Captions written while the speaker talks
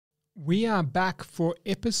We are back for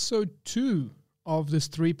episode 2 of this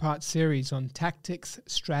 3-part series on tactics,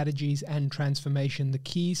 strategies, and transformation, the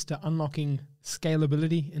keys to unlocking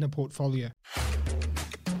scalability in a portfolio.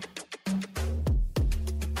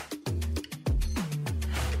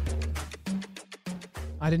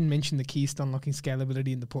 I didn't mention the keys to unlocking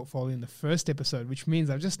scalability in the portfolio in the first episode, which means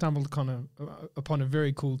I've just stumbled upon a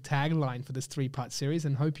very cool tagline for this 3-part series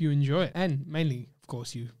and hope you enjoy it. And mainly, of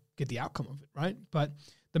course, you get the outcome of it, right? But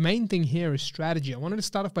the main thing here is strategy. I wanted to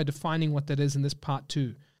start off by defining what that is in this part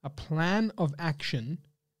 2. A plan of action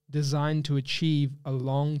designed to achieve a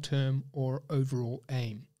long-term or overall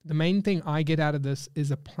aim. The main thing I get out of this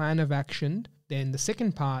is a plan of action, then the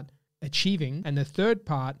second part, achieving, and the third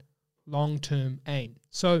part, long-term aim.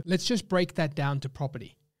 So let's just break that down to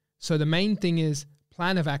property. So the main thing is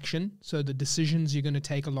plan of action, so the decisions you're going to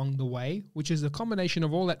take along the way, which is a combination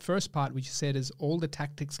of all that first part, which you said is all the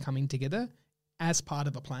tactics coming together as part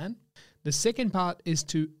of a plan. The second part is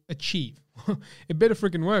to achieve. It better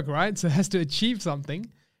freaking work, right? So it has to achieve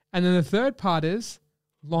something. And then the third part is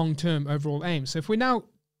long-term overall aim. So if we now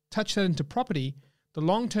touch that into property, the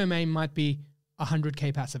long-term aim might be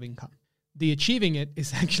 100K passive income. The achieving it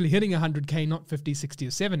is actually hitting 100K, not 50, 60,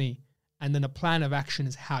 or 70. And then a plan of action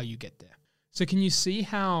is how you get there. So can you see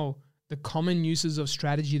how the common uses of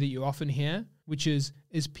strategy that you often hear, which is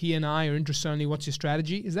P&I or interest only, what's your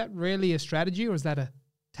strategy? Is that really a strategy or is that a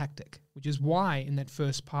tactic? Which is why in that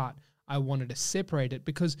first part, I wanted to separate it,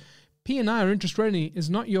 because P&I or interest only is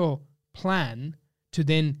not your plan to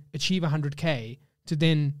then achieve 100K to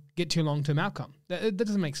then get to your long-term outcome. That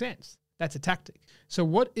doesn't make sense. That's a tactic. So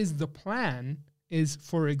what is the plan is,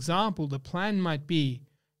 for example, the plan might be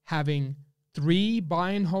having 3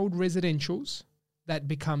 buy and hold residentials that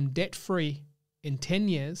become debt-free in 10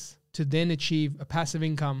 years to then achieve a passive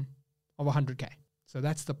income of 100K. So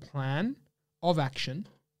that's the plan of action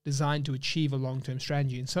designed to achieve a long-term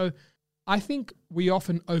strategy. And so I think we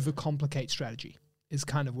often overcomplicate strategy is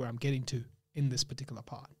kind of where I'm getting to in this particular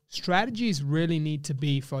part. Strategies really need to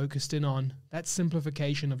be focused in on that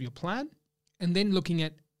simplification of your plan and then looking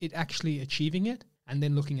at it actually achieving it and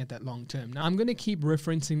then looking at that long term. Now I'm going to keep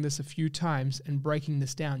referencing this a few times and breaking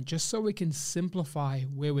this down just so we can simplify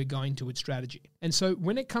where we're going to with strategy. And so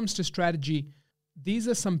when it comes to strategy, these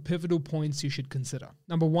are some pivotal points you should consider.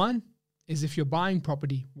 Number 1 is if you're buying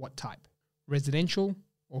property, what type? Residential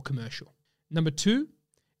or commercial? Number 2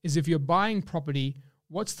 is if you're buying property,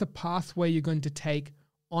 what's the pathway you're going to take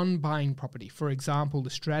on buying property? For example, the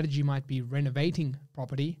strategy might be renovating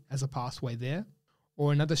property as a pathway there,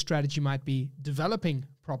 or another strategy might be developing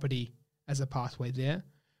property as a pathway there.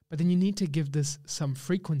 But then you need to give this some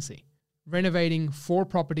frequency. Renovating 4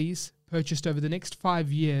 properties purchased over the next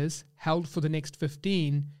 5 years, held for the next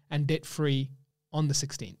 15, and debt-free on the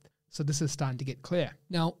 16th. So this is starting to get clear.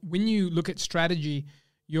 Now, when you look at strategy,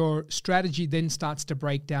 your strategy then starts to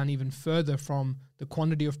break down even further from the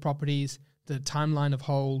quantity of properties, the timeline of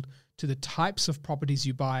hold, to the types of properties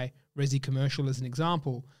you buy, resi commercial as an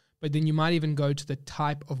example. But then you might even go to the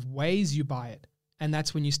type of ways you buy it. And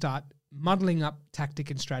that's when you start muddling up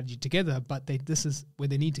tactic and strategy together, but this is where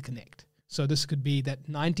they need to connect. So this could be that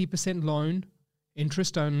 90% loan,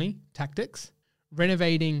 interest only, tactics,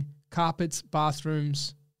 renovating carpets,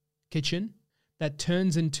 bathrooms, kitchen, that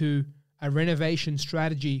turns into a renovation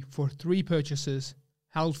strategy for 3 purchases,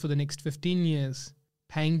 held for the next 15 years,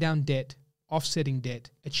 paying down debt, offsetting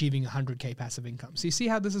debt, achieving 100K passive income. So you see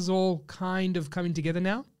how this is all kind of coming together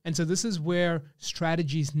now? And so this is where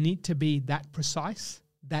strategies need to be that precise,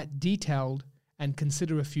 that detailed, and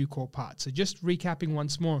consider a few core parts. So just recapping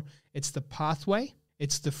once more, it's the pathway,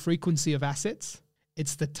 it's the frequency of assets,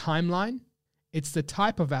 it's the timeline, it's the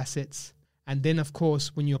type of assets, and then of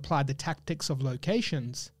course, when you apply the tactics of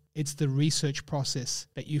locations, it's the research process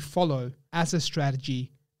that you follow as a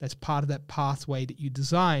strategy that's part of that pathway that you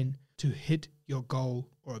design to hit your goal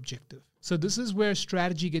or objective. So this is where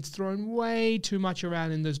strategy gets thrown way too much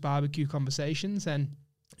around in those barbecue conversations, and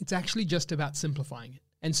it's actually just about simplifying it.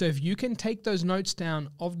 And so if you can take those notes down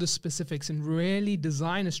of the specifics and really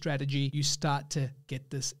design a strategy, you start to get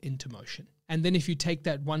this into motion. And then if you take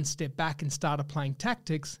that one step back and start applying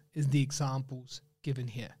tactics, is the examples given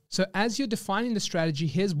here. So as you're defining the strategy,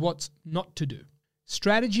 here's what's not to do.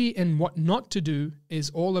 Strategy and what not to do is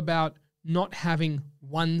all about not having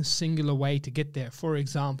one singular way to get there. For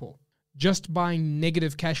example, just buying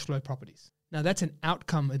negative cash flow properties. Now that's an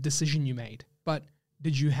outcome, a decision you made. But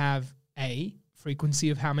did you have A, frequency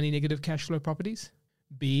of how many negative cash flow properties?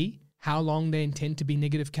 B, how long they intend to be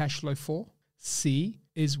negative cash flow for? C,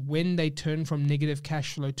 is when they turn from negative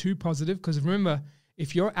cash flow to positive. Because remember,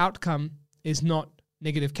 if your outcome is not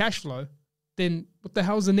negative cash flow, then what the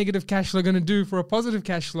hell is a negative cash flow going to do for a positive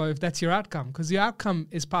cash flow if that's your outcome? Because your outcome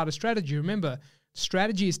is part of strategy. Remember,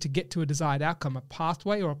 strategy is to get to a desired outcome, a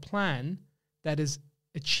pathway or a plan that is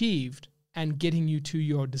achieved and getting you to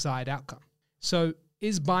your desired outcome. So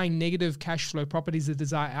is buying negative cash flow properties the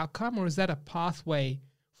desired outcome, or is that a pathway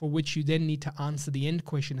for which you then need to answer the end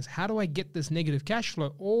question is, how do I get this negative cash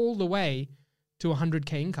flow all the way to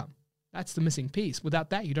 100K income? That's the missing piece. Without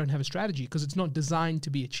that, you don't have a strategy because it's not designed to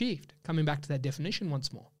be achieved. Coming back to that definition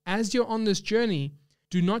once more. As you're on this journey,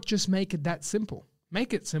 do not just make it that simple.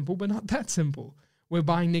 Make it simple, but not that simple. Where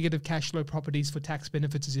buying negative cash flow properties for tax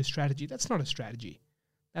benefits is your strategy. That's not a strategy.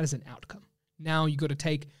 That is an outcome. Now you got to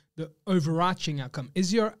take the overarching outcome.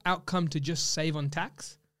 Is your outcome to just save on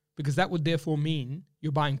tax? Because that would therefore mean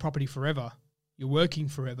you're buying property forever. You're working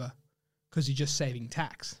forever because you're just saving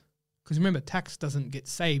tax. Because remember, tax doesn't get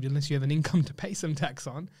saved unless you have an income to pay some tax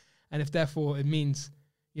on. And if therefore it means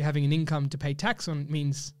you're having an income to pay tax on, it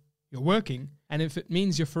means you're working. And if it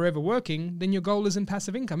means you're forever working, then your goal isn't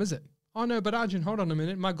passive income, is it? Oh no, but Arjun, hold on a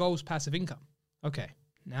minute. My goal is passive income. Okay,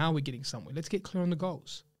 now we're getting somewhere. Let's get clear on the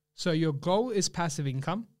goals. So your goal is passive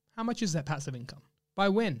income. How much is that passive income? By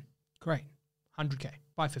when? Great, 100K,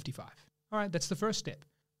 by 55. All right, that's the first step.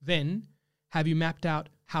 Then, have you mapped out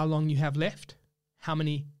how long you have left? How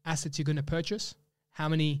many assets you're going to purchase? How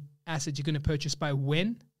many assets you're going to purchase by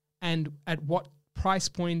when? And at what price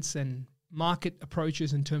points and market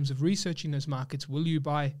approaches in terms of researching those markets will you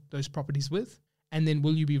buy those properties with? And then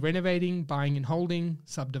will you be renovating, buying and holding,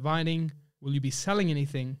 subdividing? Will you be selling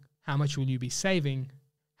anything? How much will you be saving?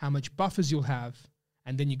 How much buffers you'll have?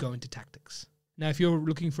 And then you go into tactics. Now, if you're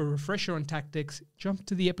looking for a refresher on tactics, jump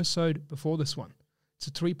to the episode before this one. It's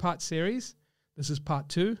a 3-part series. This is part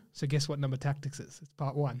 2. So guess what number tactics is? It's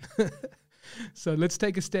part 1. So let's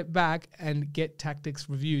take a step back and get tactics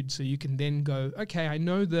reviewed so you can then go, okay, I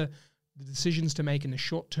know the decisions to make in the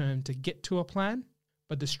short term to get to a plan,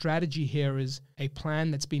 but the strategy here is a plan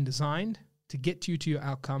that's been designed to get you to your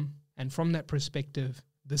outcome. And from that perspective,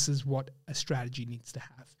 this is what a strategy needs to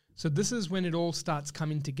have. So this is when it all starts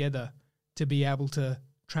coming together to be able to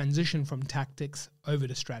transition from tactics over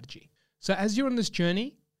to strategy. So as you're on this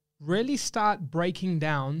journey, really start breaking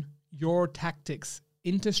down your tactics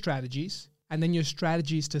into strategies and then your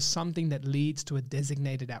strategies to something that leads to a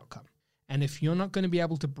designated outcome. And if you're not going to be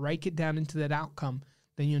able to break it down into that outcome,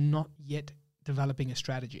 then you're not yet developing a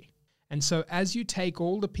strategy. And so as you take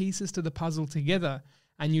all the pieces to the puzzle together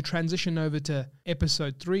and you transition over to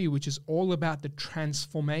episode 3, which is all about the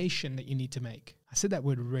transformation that you need to make. I said that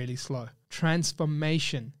word really slow.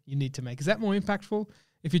 Transformation you need to make. Is that more impactful?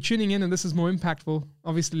 If you're tuning in and this is more impactful,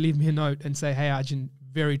 obviously leave me a note and say, hey, Arjun,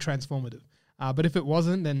 very transformative. But if it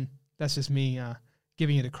wasn't, then that's just me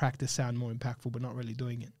giving it a crack to sound more impactful, but not really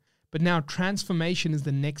doing it. But now transformation is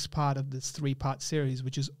the next part of this 3-part series,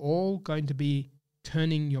 which is all going to be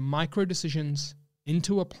turning your micro decisions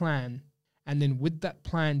into a plan. And then with that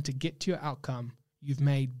plan to get to your outcome, you've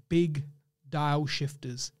made big dial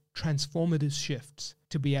shifters, transformative shifts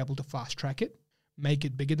to be able to fast track it, make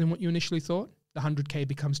it bigger than what you initially thought. The 100K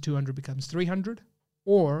becomes 200, becomes 300,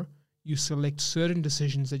 or you select certain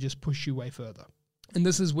decisions that just push you way further. And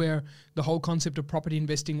this is where the whole concept of property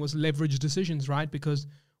investing was leverage decisions, right? Because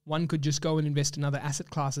one could just go and invest in other asset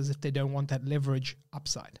classes if they don't want that leverage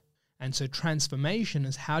upside. And so transformation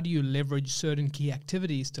is how do you leverage certain key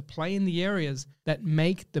activities to play in the areas that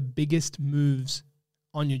make the biggest moves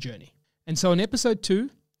on your journey. And so in episode 2,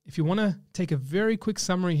 if you want to take a very quick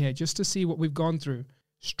summary here just to see what we've gone through,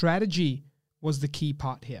 strategy was the key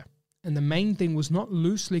part here. And the main thing was not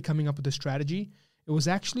loosely coming up with a strategy. It was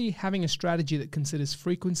actually having a strategy that considers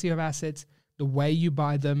frequency of assets, the way you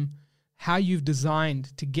buy them, how you've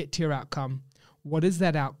designed to get to your outcome, what is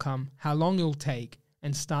that outcome, how long it'll take,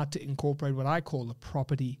 and start to incorporate what I call a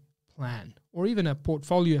property plan or even a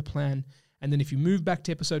portfolio plan. And then if you move back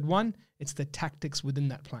to episode 1, it's the tactics within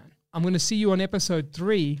that plan. I'm going to see you on episode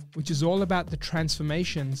 3, which is all about the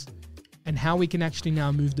transformations and how we can actually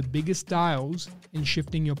now move the biggest dials in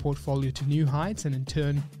shifting your portfolio to new heights and in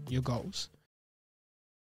turn your goals.